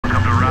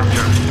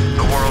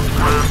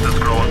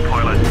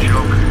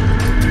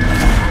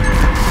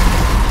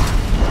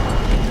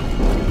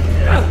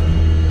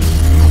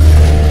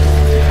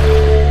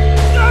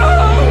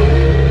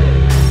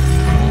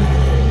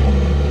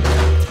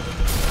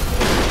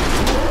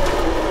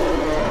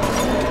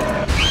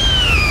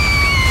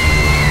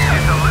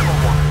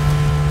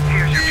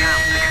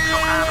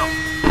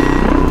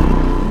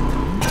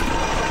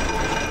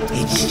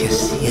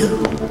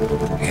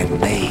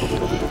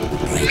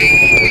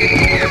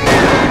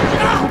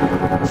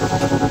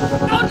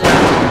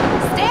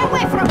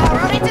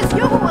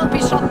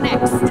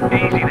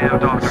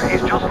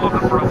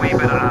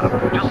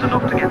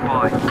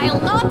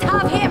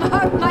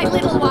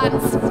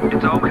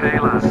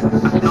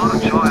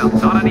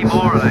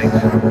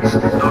thanks.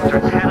 Dr.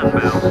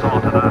 Tenenbaum saw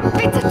to that.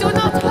 Bitte, do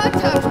not hurt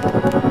her!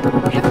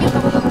 Have you no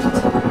heart?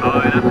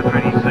 Aye, that's a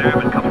pretty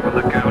sermon coming from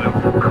the ghoul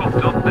who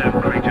cooked up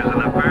them creatures in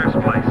the first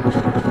place.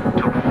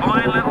 Took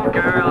fine little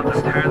girls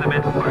and turned them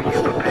into... Are you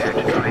prepared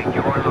to trade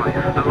your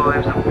life, the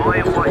lives of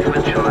my wife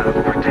and child,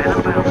 for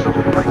Tenenbaum's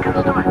little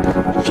Frankenstein?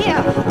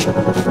 Here!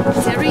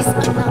 There is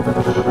another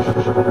way.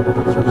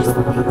 Use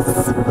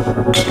this.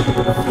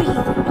 Free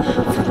them from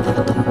their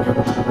torment.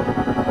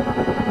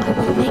 I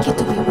will make it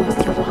to be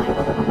worth your while.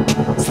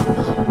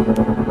 Somehow.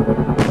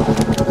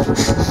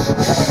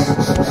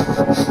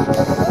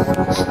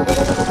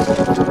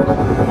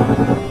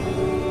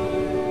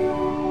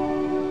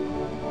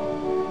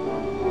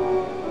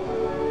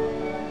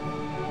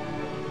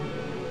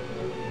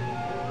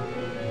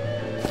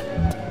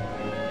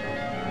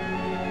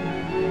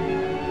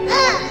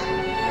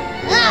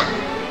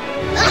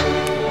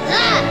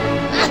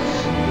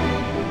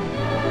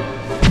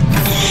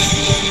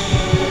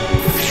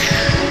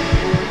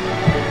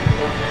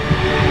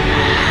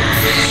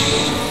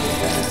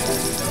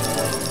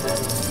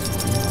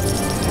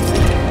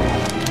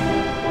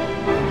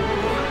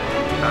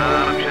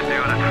 I'm just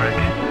doing a trick.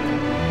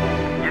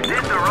 You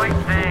did the right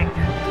thing.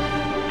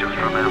 Just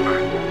remember,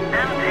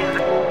 them things...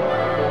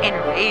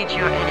 Enrage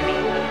your enemy.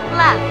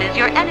 Laugh as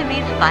your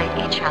enemies fight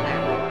each other.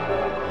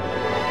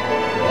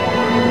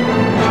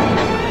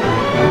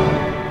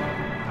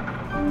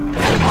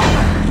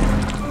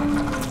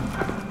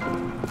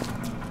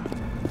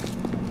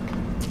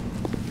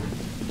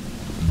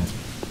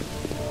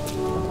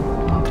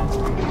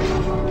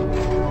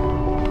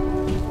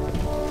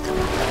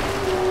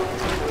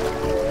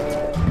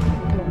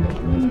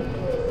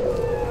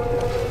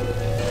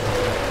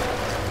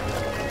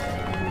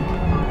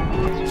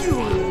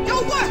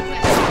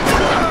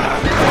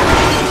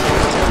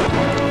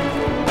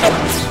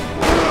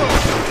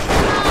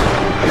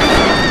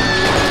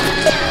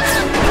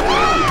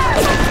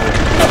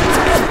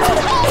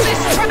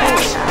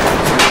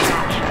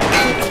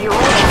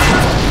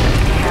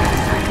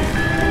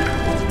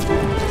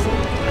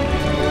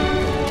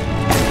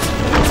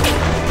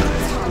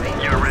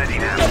 You're ready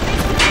now.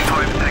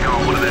 Time to take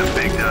on one of them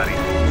big daddies.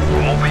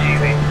 Won't be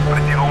easy, but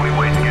it's the only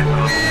way to get to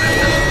little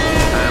sister.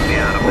 And the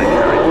Adam they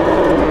carry.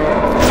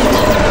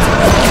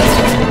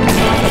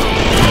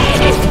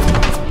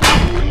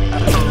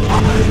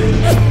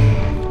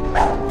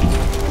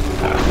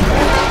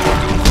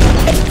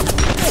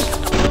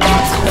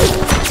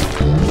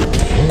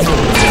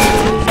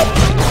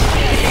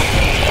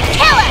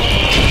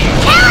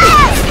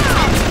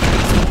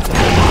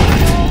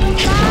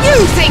 You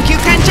think you